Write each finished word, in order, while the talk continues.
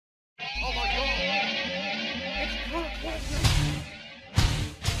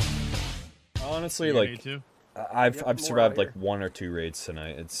honestly, like, I've survived like 1 or 2 raids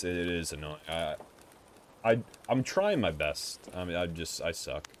tonight. It is annoying. I'm trying my best. I mean, I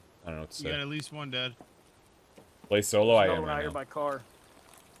suck. I don't know what to say. You got at least 1 dead. Play solo, I am right now. By car.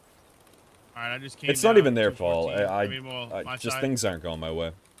 Alright, I just came. It's not even their fault. My just side. things aren't going my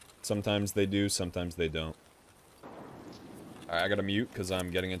way. Sometimes they do, sometimes they don't. Alright, I gotta mute because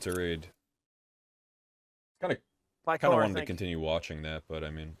I'm getting into raid. Kind of wanted to continue watching that, but I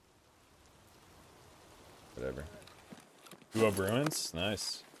mean, whatever. You have ruins?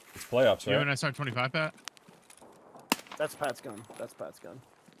 Nice. It's playoffs, right? You have an SR-25, Pat? That's Pat's gun. That's Pat's gun.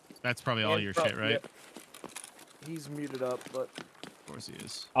 That's probably all your shit, right? Yep. He's muted up, but of course he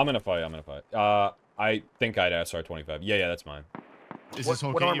is. I'm gonna fight. I think I'd SR-25. Yeah, that's mine. Is this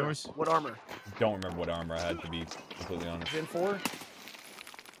whole kit yours? What armor? Don't remember what armor I had, to be completely honest. Gen 4?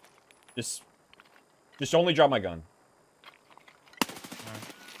 Just only drop my gun.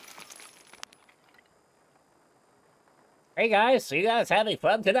 Hey guys, so you guys having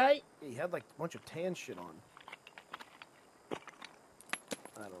fun tonight? He had like a bunch of tan shit on.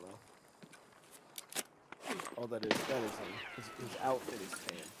 I don't know. Oh, that is him. His outfit is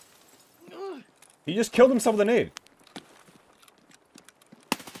tan. He just killed himself with a nade.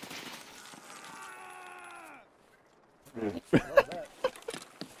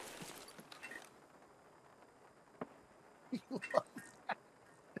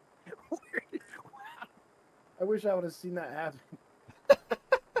 I wish I would have seen that happen.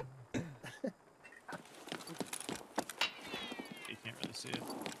 You can't really see it.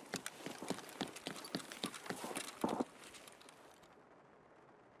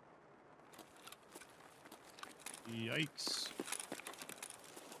 Yikes.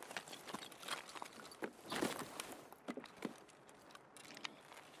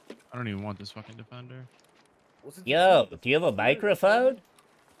 I don't even want this fucking defender. Yo, do you have a microphone?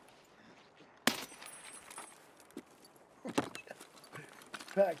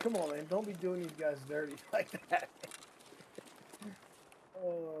 Pat, come on, man. Don't be doing these guys dirty like that.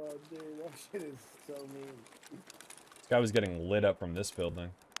 Oh, dude, that shit is so mean. This guy was getting lit up from this building.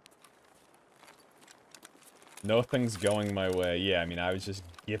 Nothing's going my way. Yeah, I mean, I was just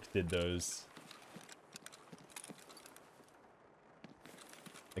gifted those.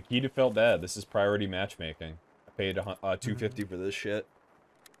 Nikita felt bad. This is priority matchmaking. I paid $250 for this shit.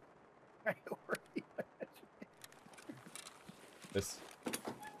 This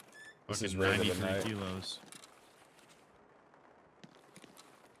is rare of the night. Kilos.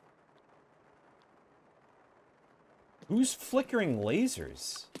 Who's flickering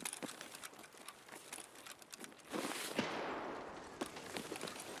lasers?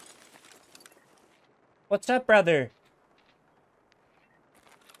 What's up, brother?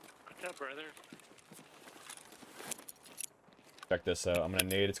 What's up, brother? Check this out. I'm gonna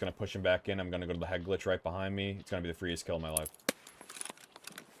nade. It's gonna push him back in. I'm gonna go to the head glitch right behind me. It's gonna be the freest kill of my life.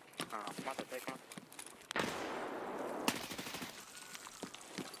 I'm about to take one.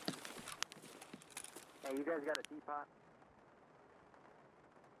 Hey, you guys got a teapot?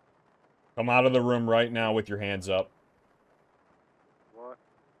 Come out of the room right now with your hands up. What?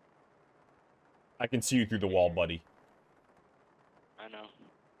 I can see you through the wall, buddy. I know.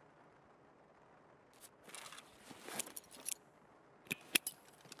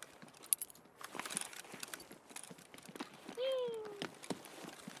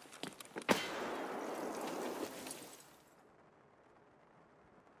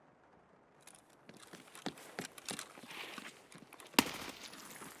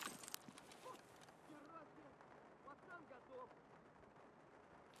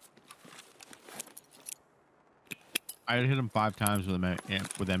 I hit him 5 times with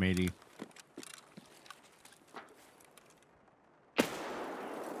M80.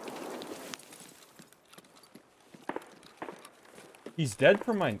 He's dead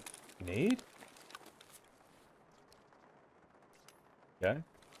from my nade? Okay.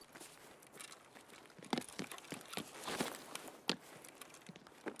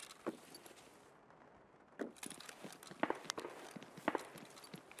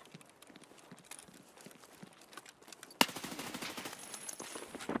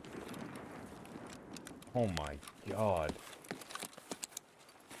 Oh my god.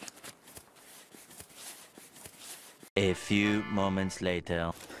 A few moments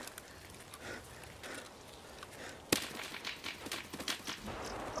later.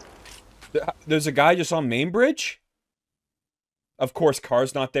 There's a guy just on main bridge? Of course,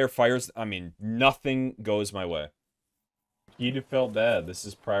 car's not there, fire's... I mean, nothing goes my way. He'd have felt bad. This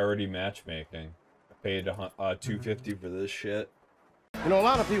is priority matchmaking. I paid $250 for this shit. You know, a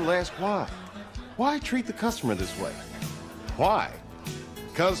lot of people ask why. Why treat the customer this way? Why?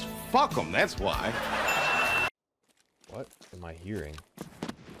 Because fuck them, that's why. What am I hearing?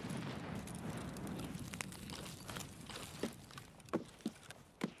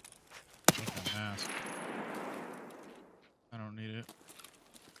 Fucking mask. I don't need it.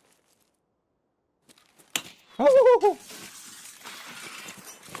 Oh!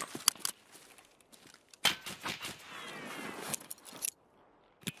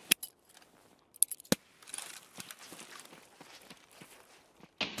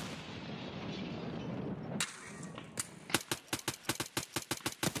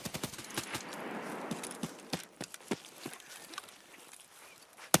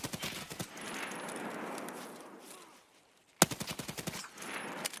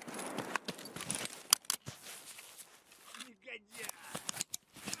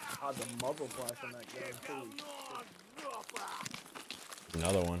 God, the muzzle flash on that game. Holy shit.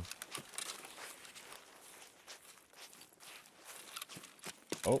 Another one.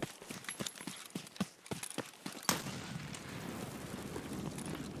 Oh.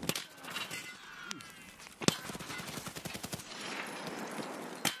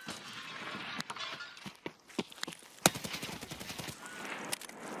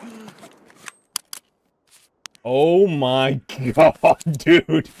 Oh my god,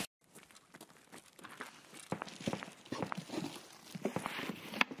 dude.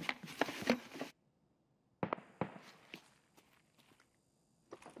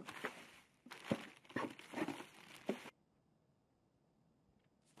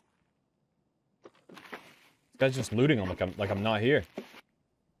 This guy's just looting him like I'm not here.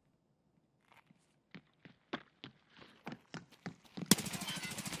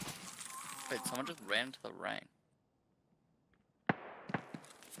 Wait, someone just ran into the ring.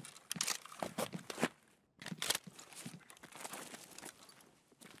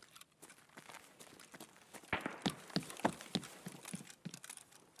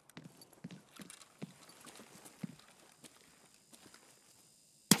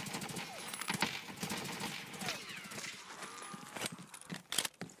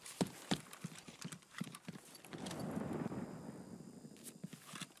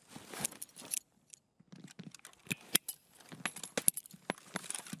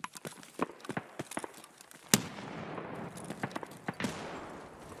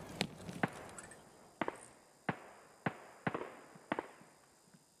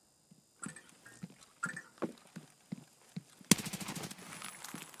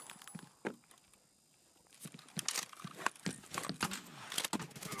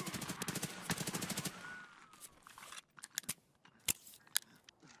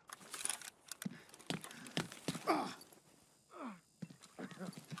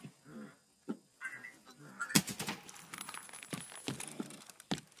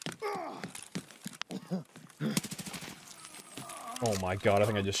 Oh my god, I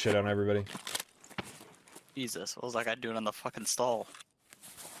think I just shit on everybody. Jesus, what was that guy doing in the fucking stall?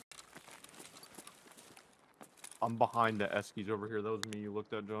 I'm behind the Eskies over here. That was me you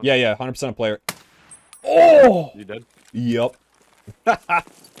looked at, John. Yeah, yeah, 100% a player. Oh! You dead? Yep.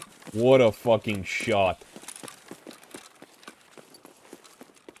 What a fucking shot.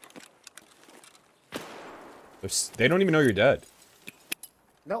 They don't even know you're dead.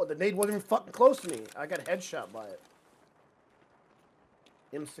 No, the nade wasn't even fucking close to me. I got headshot by it.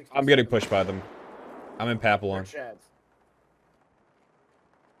 M60. I'm getting pushed by them. I'm in Papillon. Chads.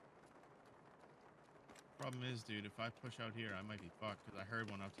 Problem is, dude, if I push out here, I might be fucked because I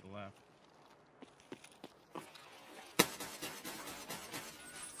heard one out to the left.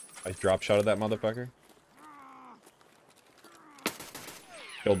 I drop shot at that motherfucker.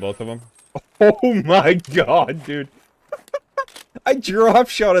 Killed both of them. Oh my god, dude. I drop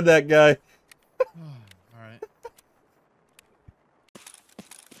shot at that guy.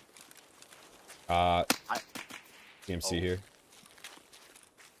 Alright. CMC here.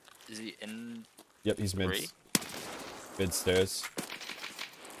 Is he in? Yep, he's mid. Three? Mid stairs.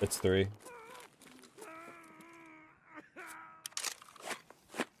 It's 3. Do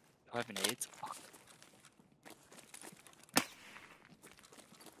I have an AIDS? Fuck.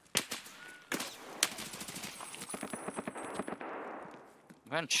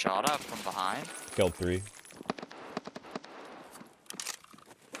 I'm getting shot at from behind. Killed 3.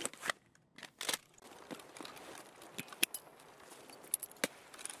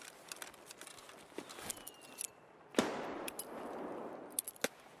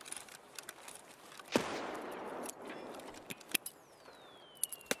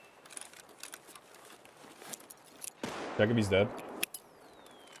 Check if he's dead.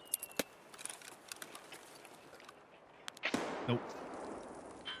 Nope.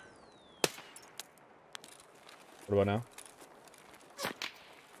 What about now?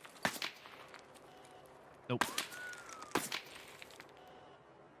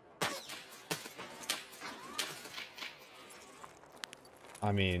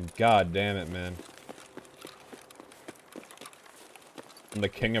 I mean, god damn it, man. I'm the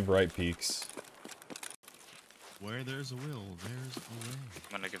king of right peaks. Where there's a will, there's a way.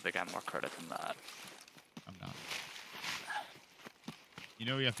 I'm gonna give the guy more credit than that. I'm not. You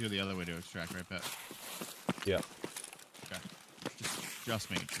know you have to go the other way to extract, right, Pat? Yeah. Okay. Just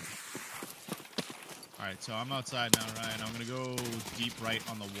making sure. Alright, so I'm outside now, Ryan. I'm gonna go deep right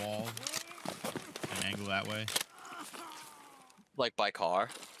on the wall and angle that way. Like by car.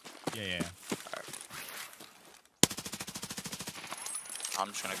 Yeah. I'm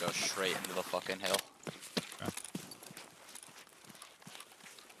just gonna go straight into the fucking hill.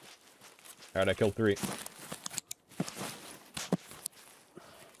 Alright, I killed 3.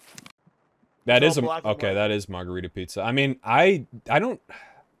 That is a okay. That is margarita pizza. I mean, I don't.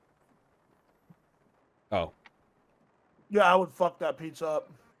 Oh, Yeah, I would fuck that pizza up.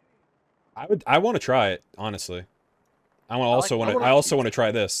 I want to try it honestly. I also want to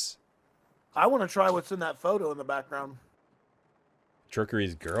try this. I want to try what's in that photo in the background.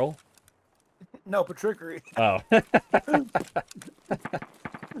 Trickery's girl. No, Patrickery. Oh.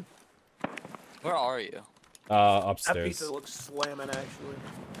 Where are you? That Upstairs. pizza looks slamming, actually.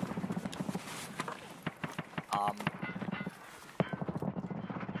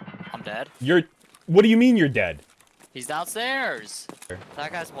 I'm dead. You're. What do you mean you're dead? He's downstairs.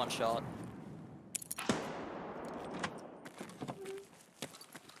 That guy's one shot.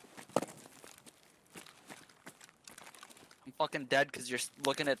 I'm fucking dead because you're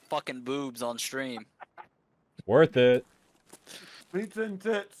looking at fucking boobs on stream. Worth it. Pizza and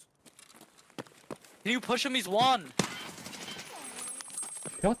tits. Can you push him? He's one.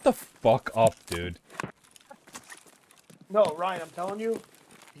 Shut the fuck up, dude. No, Ryan, I'm telling you,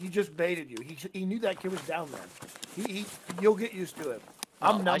 he just baited you. He knew that kid was down there. You'll get used to it.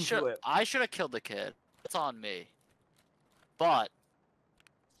 I'm numb to it. I should have killed the kid. It's on me. But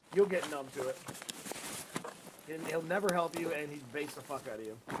You'll get numb to it. And he'll never help you, and he'd base the fuck out of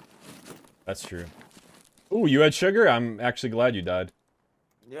you. That's true. Ooh, you had sugar? I'm actually glad you died.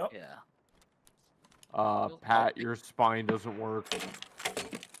 Yep. yeah. Pat, your spine doesn't work.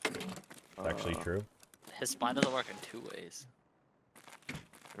 It's actually true. His spine doesn't work in 2 ways.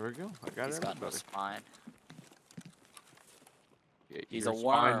 There we go. I got He's it. got no spine. Yeah, He's your a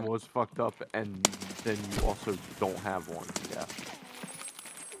spine worm. was fucked up, and then you also don't have one. Yeah.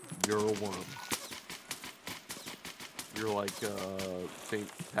 You're a worm. You're like St.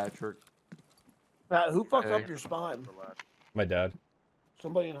 Patrick. Pat, who fucked Hey. up your spine? My dad.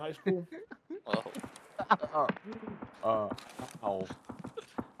 Somebody in high school? Oh. Ow.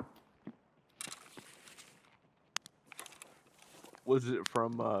 Was it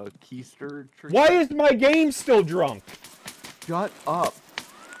from Keister? Why is my game still drunk? Shut up.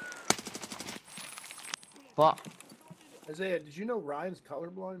 Fuck. Isaiah, did you know Ryan's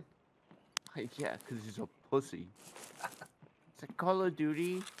colorblind? Yeah, because he's a pussy. It's a Call of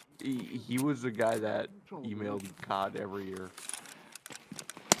Duty. He was the guy that emailed COD every year.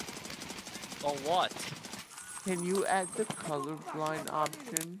 Oh, what? Can you add the colorblind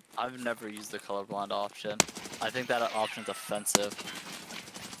option? I've never used the colorblind option. I think that option's offensive.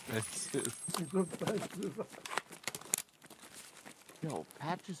 Yo,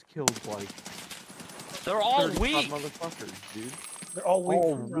 Pat just killed like They're all 35 weak. motherfuckers, dude. They're all weak.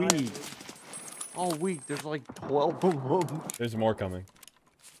 All from Ryan, weak. dude. All week, there's like 12 of them. There's more coming.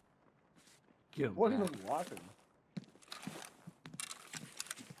 Get 'em, What are Pat. you watching?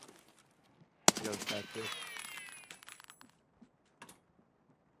 Yo, that's it.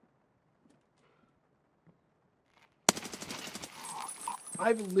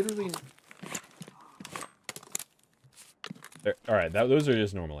 I've literally... All right, those are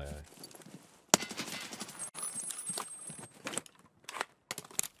just normal AI.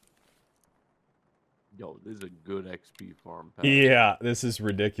 Yo, this is a good XP farm, Pat. Yeah, this is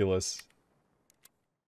ridiculous.